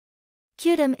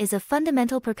Kudüm is a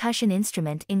fundamental percussion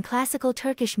instrument in classical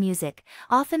Turkish music,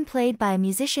 often played by a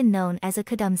musician known as a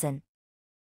kudümzen.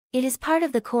 It is part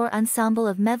of the core ensemble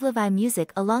of Mevlevi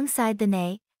music alongside the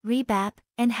ney, rebap,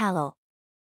 and halile.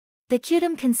 The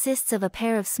kudüm consists of a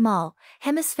pair of small,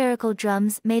 hemispherical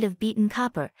drums made of beaten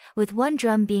copper, with one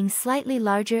drum being slightly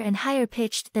larger and higher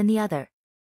pitched than the other.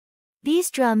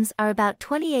 These drums are about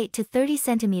 28 to 30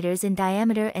 centimeters in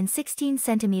diameter and 16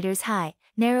 centimeters high,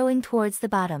 narrowing towards the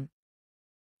bottom.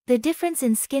 The difference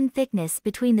in skin thickness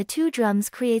between the two drums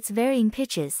creates varying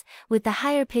pitches, with the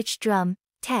higher pitched drum,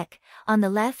 tek, on the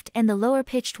left and the lower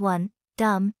pitched one,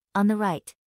 dum, on the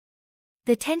right.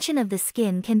 The tension of the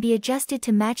skin can be adjusted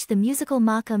to match the musical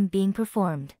makam being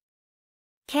performed.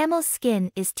 Camel's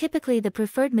skin is typically the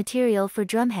preferred material for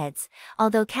drumheads,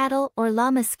 although cattle or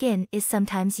llama skin is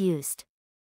sometimes used.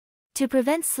 To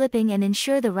prevent slipping and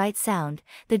ensure the right sound,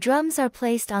 the drums are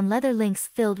placed on leather links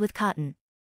filled with cotton.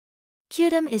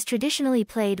 Kudüm is traditionally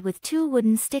played with two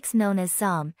wooden sticks known as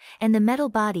zam, and the metal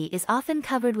body is often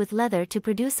covered with leather to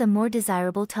produce a more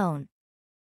desirable tone.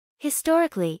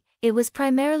 Historically, it was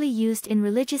primarily used in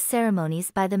religious ceremonies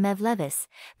by the Mevlevis,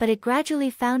 but it gradually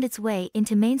found its way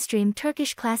into mainstream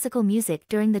Turkish classical music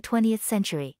during the 20th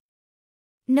century.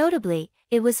 Notably,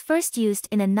 it was first used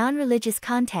in a non-religious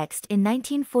context in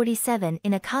 1947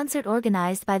 in a concert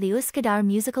organized by the Üsküdar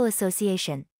Musical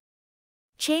Association.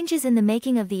 Changes in the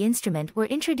making of the instrument were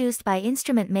introduced by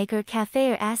instrument maker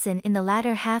Kafir Asin in the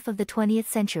latter half of the 20th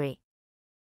century.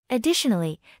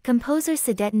 Additionally, composer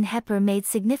Saadettin Hepar made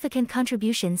significant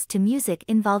contributions to music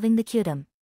involving the kudüm.